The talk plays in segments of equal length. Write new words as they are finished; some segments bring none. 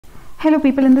Hello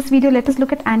people, in this video let us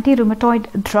look at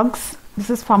anti-rheumatoid drugs. This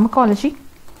is pharmacology.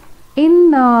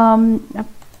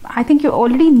 I think you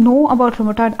already know about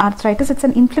rheumatoid arthritis. It's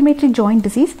an inflammatory joint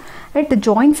disease, right? The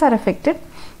joints are affected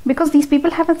because these people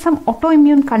have some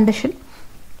autoimmune condition,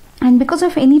 and because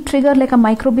of any trigger like a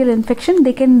microbial infection,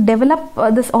 they can develop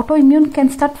this autoimmune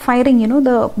can start firing,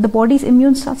 the body's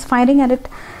immune starts firing and it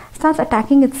starts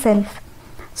attacking itself.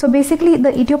 So basically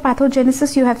the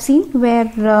etiopathogenesis you have seen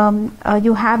where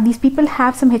you have these people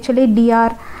have some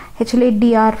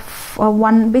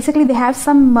HLA-DR1. Basically they have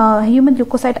some human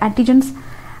leukocyte antigens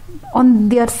on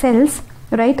their cells,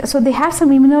 right? So they have some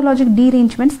immunologic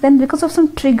derangements. Then because of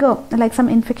some trigger like some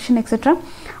infection, etc.,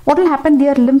 what will happen?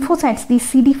 Their lymphocytes, these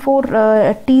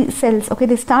CD4 T cells, okay,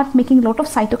 they start making a lot of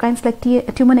cytokines like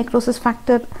tumor necrosis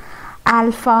factor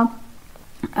alpha,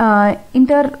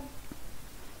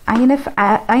 INF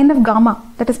gamma,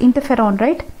 that is interferon,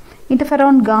 right?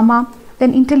 Interferon gamma,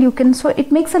 then interleukin. So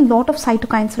it makes a lot of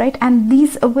cytokines, right? And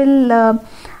these will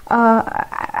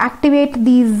activate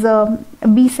these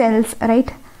B cells, right?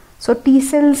 So T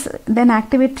cells, then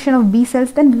activation of B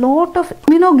cells, then lot of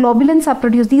immunoglobulins are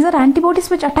produced. These are antibodies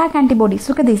which attack antibodies.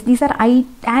 Look at this. These are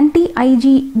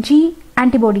anti-IgG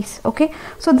antibodies. Okay,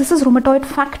 so this is rheumatoid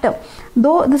factor.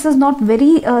 Though this is not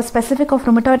very specific of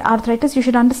rheumatoid arthritis, you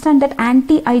should understand that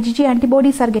anti-IgG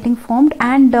antibodies are getting formed,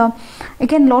 and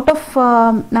again lot of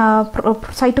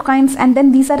cytokines, and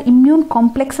then these are immune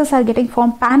complexes are getting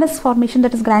formed, pannus formation,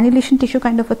 that is granulation tissue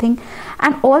kind of a thing,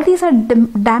 and all these are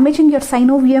damaging your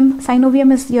synovium.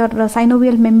 Synovium is your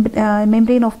synovial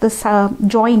membrane of this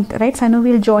joint, right?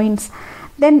 Synovial joints.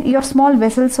 Then your small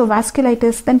vessels, so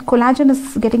vasculitis, then collagen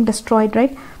is getting destroyed,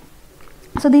 right?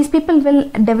 So these people will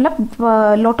develop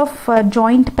a lot of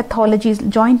joint pathologies,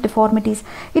 joint deformities.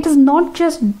 It is not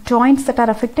just joints that are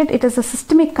affected, it is a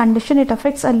systemic condition. It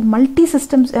affects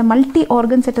multi-systems,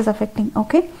 multi-organs it is affecting,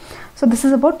 okay? So this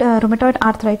is about rheumatoid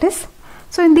arthritis.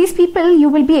 So in these people, you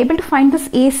will be able to find this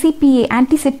ACPA,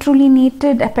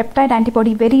 anti-citrullinated peptide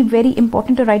antibody. Very, very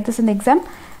important to write this in the exam.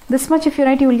 This much if you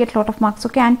write, you will get a lot of marks,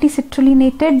 okay?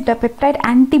 Anti-citrullinated peptide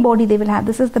antibody they will have.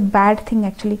 This is the bad thing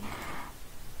actually,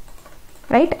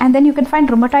 right? And then you can find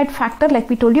rheumatoid factor like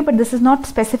we told you, but this is not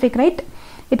specific, right?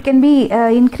 It can be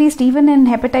increased even in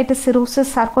hepatitis,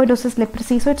 cirrhosis, sarcoidosis,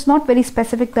 leprosy. So it's not very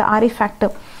specific, the RA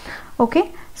factor, okay?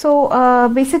 So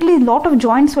basically a lot of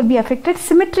joints will be affected.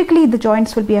 Symmetrically the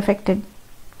joints will be affected.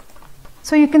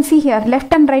 So you can see here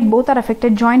left and right both are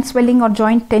affected, joint swelling or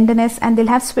joint tenderness, and they'll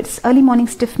have early morning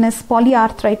stiffness,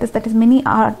 polyarthritis, that is many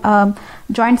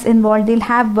joints involved. They'll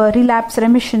have relapse,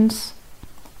 remissions.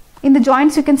 In the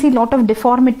joints you can see a lot of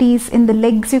deformities. In the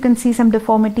legs you can see some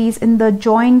deformities. In the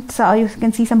joints you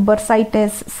can see some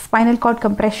bursitis, spinal cord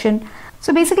compression.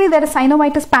 So basically there is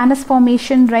synovitis, pannus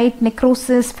formation, right?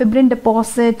 Necrosis, fibrin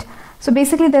deposit. So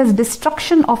basically there's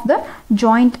destruction of the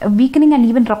joint, weakening, and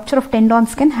even rupture of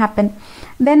tendons can happen.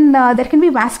 Then there can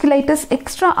be vasculitis.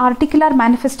 Extra articular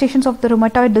manifestations of the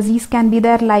rheumatoid disease can be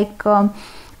there, like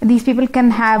these people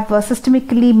can have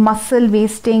systemically muscle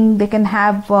wasting, they can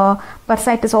have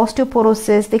bursitis,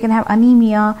 osteoporosis, they can have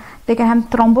anemia, they can have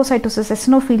thrombocytosis,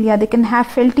 eosinophilia, they can have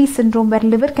Felty syndrome where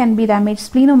liver can be damaged,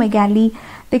 splenomegaly,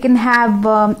 they can have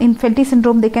in Felty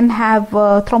syndrome they can have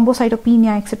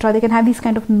thrombocytopenia, etc. They can have these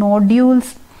kind of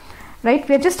nodules, right?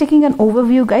 We are just taking an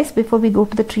overview, guys, before we go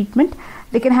to the treatment.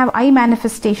 They can have eye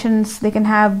manifestations, they can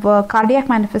have cardiac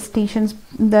manifestations,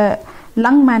 the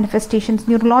lung manifestations,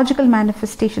 neurological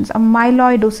manifestations,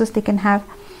 amyloidosis they can have,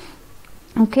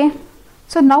 okay?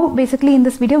 So now basically in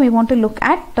this video we want to look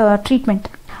at treatment.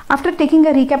 After taking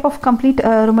a recap of complete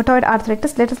rheumatoid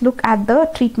arthritis, let us look at the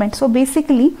treatment. So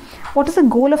basically what is the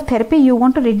goal of therapy? You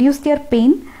want to reduce their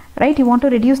pain, right? You want to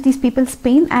reduce these people's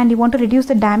pain, and you want to reduce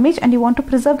the damage, and you want to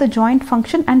preserve the joint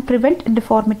function and prevent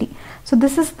deformity. So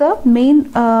this is the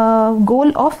main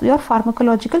goal of your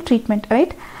pharmacological treatment,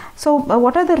 right? So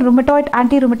what are the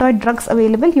anti-rheumatoid drugs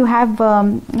available? You have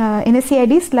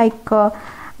NSAIDs like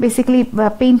basically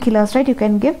painkillers, right? You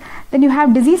can give. Then you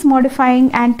have disease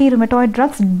modifying anti-rheumatoid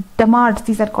drugs, DMARDs.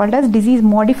 These are called as disease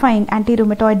modifying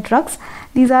anti-rheumatoid drugs.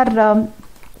 These are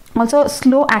also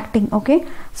slow acting, okay?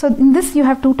 So in this you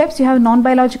have two types. You have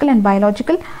non-biological and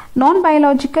biological.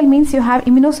 Non-biological means you have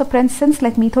immunosuppressants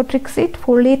like methotrexate,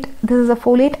 folate. This is a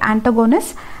folate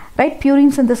antagonist, right?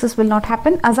 Purine synthesis will not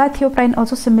happen. Azathioprine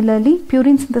also similarly,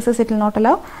 purine synthesis it will not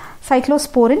allow.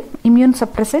 Cyclosporin, immune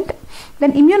suppressant.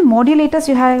 Then immune modulators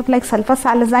you have like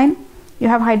sulfasalazine. You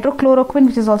have hydrochloroquine,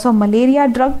 which is also a malaria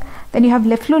drug. Then you have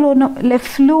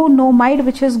leflunomide,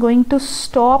 which is going to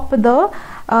stop the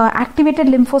activated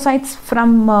lymphocytes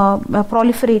from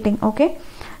proliferating, okay?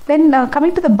 Then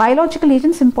coming to the biological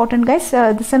agents, important guys,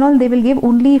 this and all they will give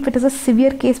only if it is a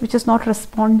severe case which is not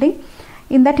responding.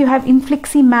 In that you have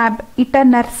infliximab,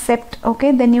 etanercept,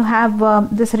 okay, then you have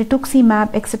this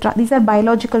rituximab, etc. These are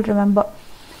biological, remember.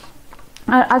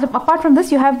 Apart from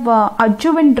this, you have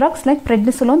adjuvant drugs like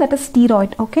prednisolone, that is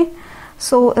steroid, okay.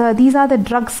 So these are the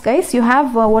drugs, guys. You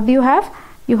have what do you have?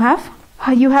 You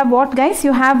have what, guys?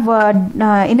 You have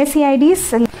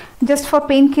NSAIDs just for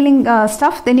pain killing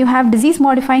stuff. Then you have disease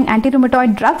modifying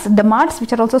anti-rheumatoid drugs, DMARDs,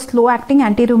 which are also slow acting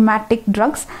anti-rheumatic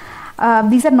drugs.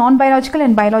 These are non-biological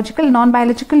and biological.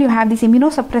 Non-biological, you have these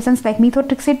immunosuppressants like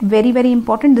methotrexate, very, very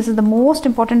important. This is the most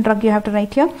important drug you have to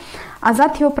write here.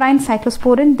 Azathioprine,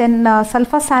 cyclosporin, then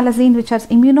sulfasalazine, which is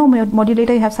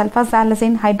immunomodulator. You have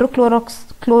sulfasalazine,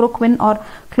 hydrochloroquine or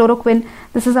chloroquine.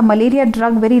 This is a malaria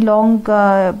drug, very long,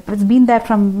 it's been there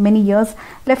from many years.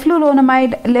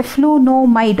 Leflunomide,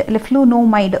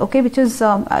 okay, which is,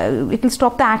 it will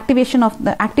stop the activation of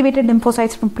the activated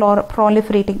lymphocytes from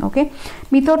proliferating, okay.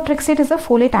 Methotrexate is a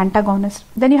folate antagonist.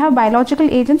 Then you have biological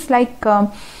agents like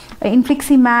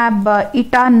infliximab,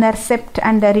 etanercept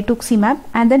and rituximab,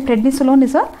 and then prednisolone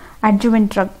is a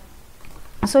adjuvant drug.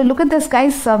 So look at this,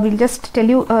 guys. We'll just tell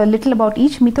you a little about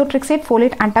each. Methotrexate,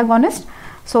 folate antagonist.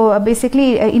 So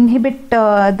basically inhibit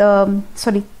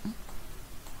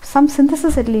some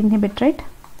synthesis it will inhibit, right?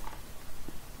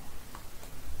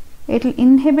 It will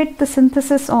inhibit the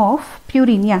synthesis of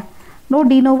purine, yeah. No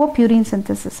de novo purine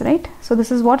synthesis, right? So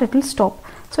this is what it will stop.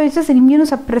 So it's just an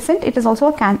immunosuppressant. It is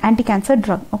also an anti-cancer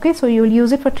drug, okay. So you will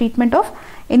use it for treatment of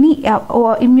any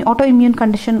autoimmune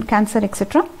condition, cancer,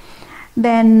 etc.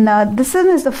 Then this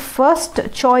is the first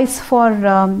choice for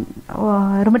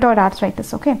rheumatoid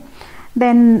arthritis, okay.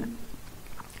 Then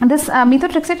this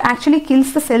methotrexate actually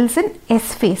kills the cells in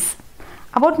S phase.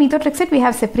 About methotrexate we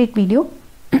have separate video.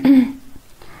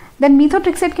 Then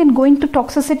methotrexate can go into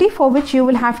toxicity, for which you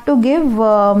will have to give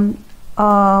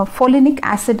folinic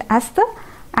acid as the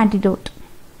antidote.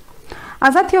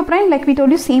 Azathioprine, like we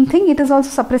told you, same thing. It is also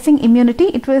suppressing immunity.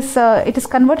 It is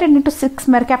converted into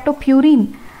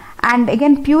 6-mercaptopurine, and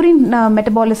again purine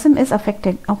metabolism is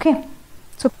affected, okay.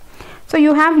 So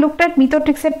you have looked at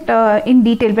methotrexate in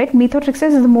detail, right?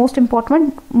 Methotrexate is the most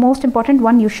important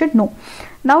one you should know.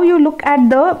 Now you look at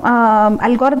the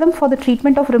algorithm for the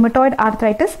treatment of rheumatoid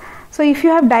arthritis. So if you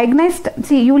have diagnosed,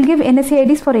 see, you will give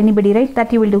NSAIDs for anybody, right?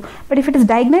 That you will do. But if it is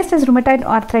diagnosed as rheumatoid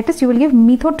arthritis, you will give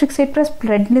methotrexate plus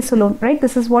prednisolone, right?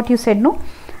 This is what you said, no?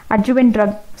 Adjuvant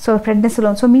drug, so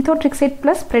prednisolone. So methotrexate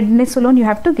plus prednisolone you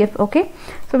have to give, okay.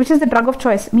 So which is the drug of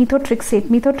choice?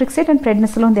 Methotrexate and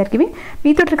prednisolone they are giving.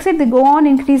 Methotrexate, they go on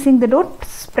increasing the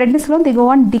dose. Prednisolone, they go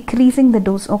on decreasing the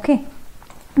dose, okay.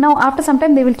 Now after some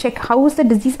time they will check how is the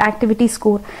disease activity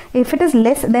score. If it is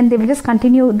less, then they will just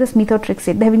continue this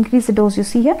methotrexate. They have increased the dose, you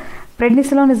see here.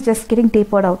 Prednisolone is just getting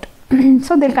tapered out.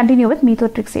 So they'll continue with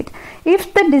methotrexate.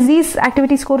 If the disease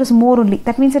activity score is more only,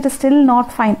 that means it is still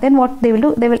not fine, then what they will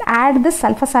do, they will add this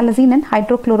sulfasalazine and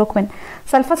hydrochloroquine.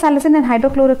 Sulfasalazine and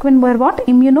hydrochloroquine were what?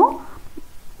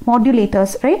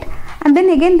 Immunomodulators, right? And then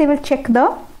again they will check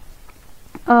the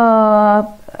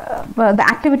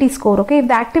activity score, okay. If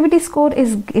the activity score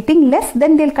is getting less,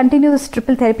 then they'll continue this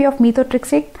triple therapy of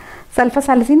methotrexate,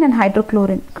 sulfasalazine and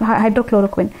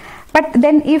hydrochloroquine. But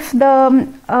then if the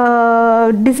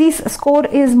disease score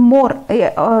is more,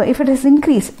 if it is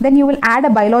increased, then you will add a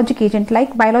biologic agent.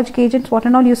 Like biologic agents, what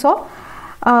and all you saw,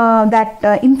 that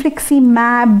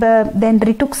infliximab, then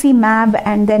rituximab,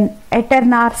 and then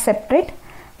etanercept, right?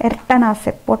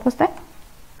 Etanercept, what was that?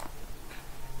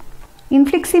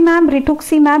 Infliximab,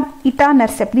 rituximab,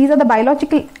 etanercept. These are the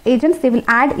biological agents they will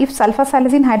add if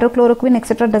sulfasalazine, hydrochloroquine,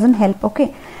 etc. doesn't help,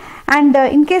 okay. And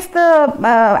in case the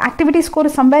activity score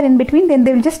is somewhere in between, then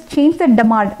they will just change the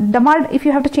DMARD. DMARD, if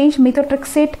you have to change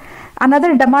methotrexate,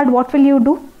 another DMARD, what will you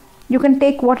do? You can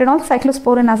take what and all,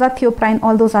 cyclosporin, azathioprine,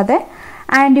 all those are there.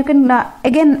 And you can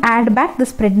again add back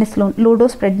this prednisolone, low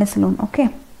dose prednisolone, okay.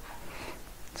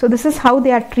 So this is how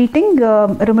they are treating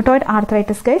rheumatoid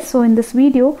arthritis, guys. So in this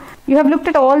video, you have looked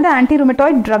at all the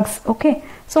anti-rheumatoid drugs, okay.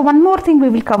 So one more thing we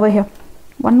will cover here.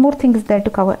 One more thing is there to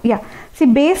cover. Yeah. See,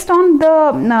 based on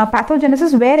the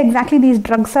pathogenesis, where exactly these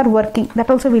drugs are working, that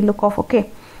also we'll look off, okay.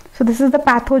 So this is the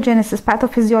pathogenesis,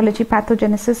 pathophysiology,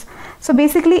 pathogenesis. So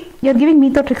basically, you're giving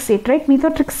methotrexate, right?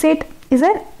 Methotrexate is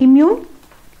an immune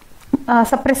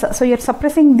suppressor. So you're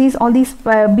suppressing all these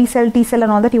B cell, T cell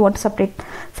and all that you want to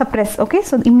suppress, okay.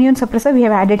 So the immune suppressor we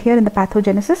have added here in the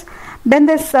pathogenesis. Then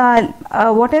this,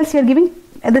 what else you're giving?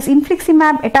 This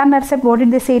infliximab, etanercept, what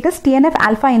did they say it is? TNF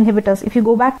alpha inhibitors. If you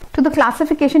go back to the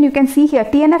classification, you can see here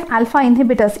TNF alpha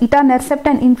inhibitors, etanercept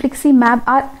and infliximab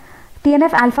are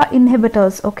TNF alpha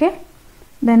inhibitors, okay.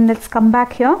 Then let's come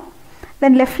back here.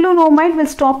 Then leflunomide will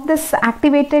stop this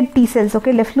activated T cells.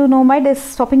 Okay, leflunomide is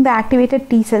stopping the activated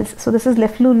T cells. So this is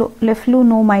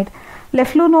leflunomide.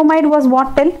 Leflunomide was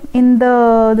what pill in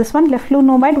this one?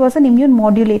 Leflunomide was an immune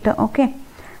modulator. Okay,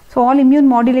 so all immune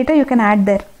modulator you can add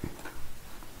there.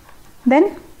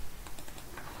 Then,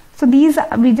 so these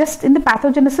we just in the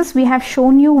pathogenesis we have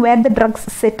shown you where the drugs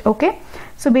sit. Okay,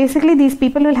 so basically these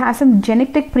people will have some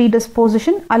genetic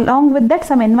predisposition. Along with that,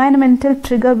 some environmental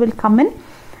trigger will come in,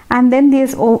 and then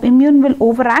this immune will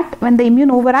overact. When the immune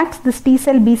overacts, this T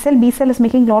cell, B cell is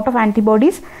making lot of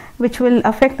antibodies which will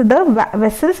affect the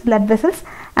vessels, blood vessels,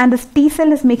 and this T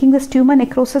cell is making this tumor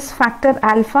necrosis factor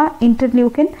alpha,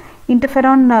 interleukin,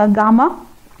 interferon gamma,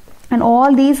 and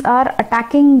all these are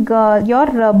attacking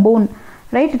your bone,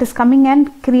 right? It is coming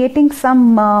and creating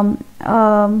some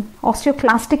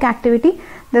osteoclastic activity.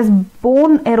 There's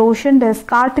bone erosion, there's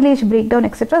cartilage breakdown,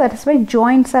 etc. That is why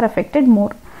joints are affected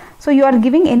more. So you are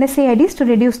giving NSAIDs to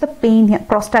reduce the pain here.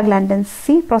 Prostaglandins.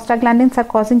 See, prostaglandins are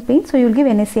causing pain, so you will give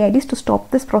NSAIDs to stop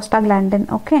this prostaglandin.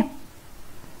 Okay.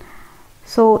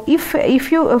 So if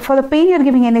you for the pain you are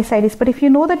giving NSAIDs, but if you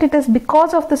know that it is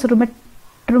because of this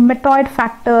rheumatoid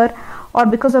factor or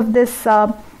because of this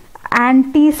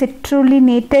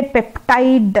anti-citrulinated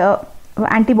peptide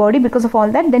antibody, because of all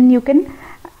that, then you can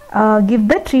give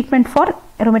the treatment for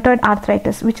rheumatoid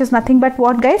arthritis, which is nothing but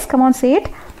what, guys? Come on, say it.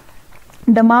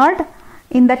 DMARD,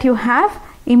 in that you have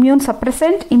immune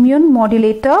suppressant, immune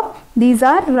modulator. These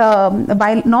are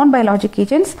non-biologic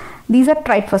agents. These are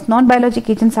tried first. Non-biologic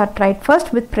agents are tried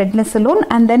first with prednisolone,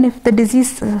 and then if the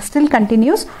disease still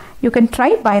continues, you can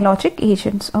try biologic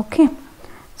agents. Okay.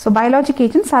 So biologic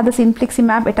agents are the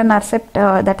infliximab, etanercept,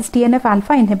 that is TNF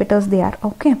alpha inhibitors they are.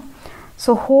 Okay.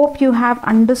 So hope you have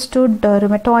understood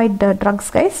rheumatoid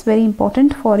drugs, guys. Very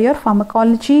important for your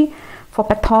pharmacology, for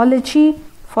pathology,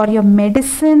 for your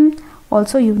medicine.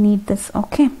 Also you need this.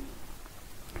 Okay.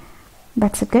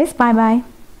 That's it, guys. Bye bye.